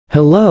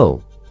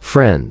Hello,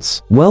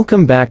 friends.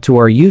 Welcome back to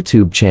our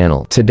YouTube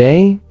channel.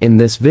 Today, in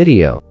this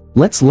video,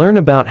 let's learn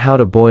about how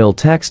to bold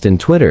text in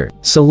Twitter.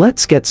 So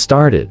let's get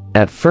started.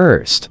 At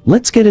first,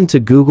 let's get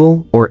into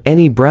Google or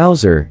any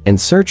browser and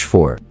search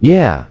for,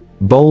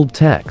 bold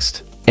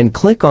text. And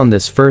click on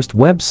this first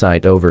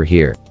website over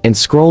here, and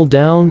scroll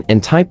down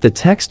and type the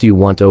text you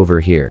want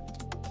over here.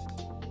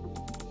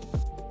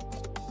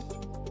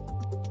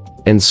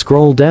 And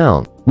scroll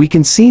down. We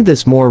can see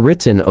this more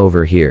written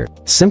over here.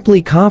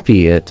 Simply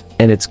copy it,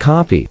 and it's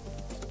copied.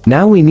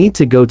 Now we need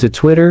to go to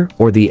Twitter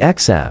or the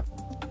X app.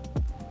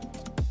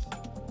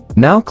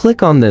 Now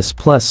click on this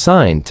plus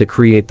sign to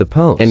create the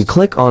post, and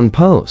click on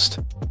Post.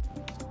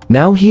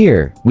 Now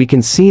here, we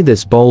can see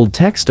this bold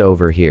text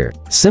over here.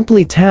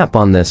 Simply tap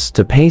on this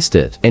to paste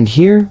it, and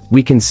here,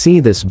 we can see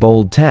this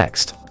bold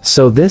text.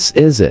 So this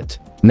is it.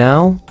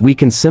 Now, we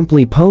can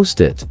simply post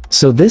it.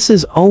 So this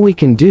is all we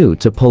can do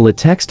to pull a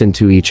text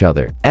into each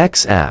other.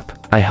 X app.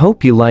 I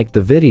hope you liked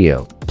the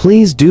video.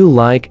 Please do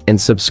like and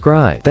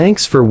subscribe.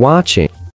 Thanks for watching.